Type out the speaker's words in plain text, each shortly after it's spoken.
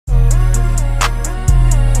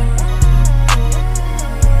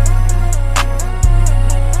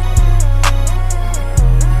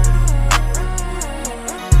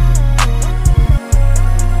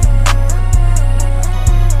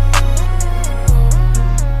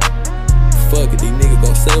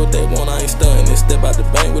they want, I ain't stunting it. Step out the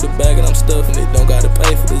bank with a bag and I'm stuffing it. Don't gotta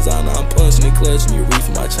pay for designer, I'm punching it, clutching you. Reef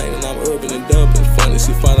my chain and I'm upping and dumping. Funny,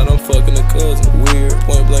 she find out I'm fucking a cousin. Weird,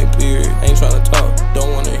 point blank period. Ain't tryna talk,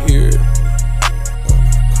 don't wanna hear it.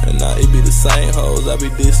 And now it be the same hoes, I be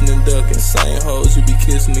dissing and ducking. Same hoes, you be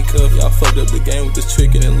kissing and cuffing. Y'all fucked up the game with this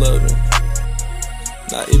Trickin and Lovin.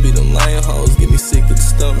 Now it be them lame hoes, get me sick to the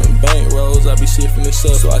stomach. Bank rolls, I be shifting and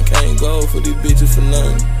stuff, so I can't go for these bitches for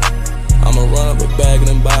nothing. I'ma run up a bag and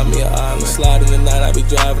then buy me an island. Slide in the night, I be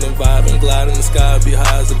driving and vibing. Glide in the sky, be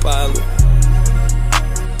high as a pilot.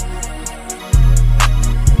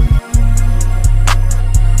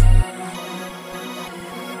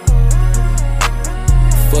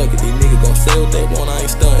 Fuck it, these niggas gon' say what they want, I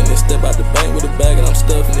ain't stunting it. Step out the bank with a bag and I'm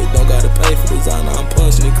stuffing it. Don't gotta pay for designer, I'm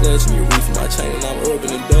punching it, clutching you. Reef my chain and I'm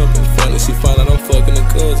upping and dumping. Funny, she find out I'm fucking a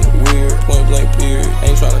cousin. Weird, point blank period.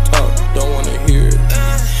 Ain't tryna talk, don't wanna hear it.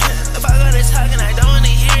 If I go to talking, I don't wanna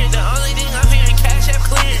hear it. The only thing I'm hearing, cash app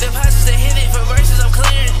clear. Deposits that hit it, for verses I'm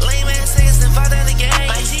clearing. Lame ass niggas then fall down the game.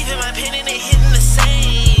 My teeth and my pen and they hitting the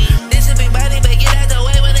same. This a big body, but get out the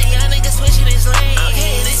way when a young nigga switching his lane.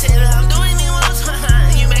 Okay, they say that I'm doing the most.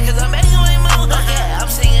 You mad cause I'm making way more. Okay, I'm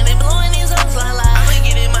singing and blowing these songs la la. I'ma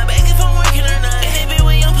get in my bag if I'm working or not. And if it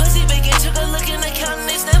with your pussy bacon, took a look in the counting,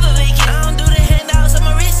 it's never vacant. I don't do the handouts, I'm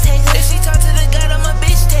a risk taker. If she talk to the God, I'm a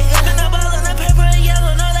bitch taker. And I ball on the purple and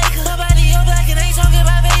yellow, no Lakers. My body all black and I ain't talking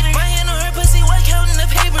about Vader. My hand on her pussy, what counting the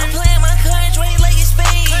paper? I'm playing my cards, right like it's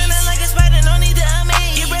spades. Climbing like a spider, no need to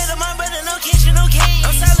amaze. You brother, my brother, no kitchen, no cage.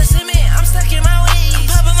 I'm solid cement, I'm stuck in my ways. I'm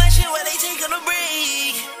popping my shit while they taking a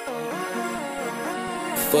break.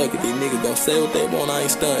 Fuck it, these niggas gon' say what they want, I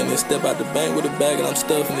ain't stunting it. Step out the bank with a bag and I'm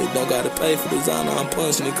stuffing it. Don't gotta pay for designer, I'm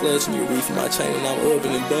punching it, clutching you. Reef my chain and I'm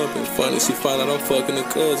upping and dumping. Funny, she find out I'm fucking a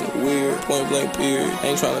cousin. Weird, point blank period.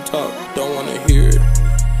 Ain't tryna talk, don't wanna hear it.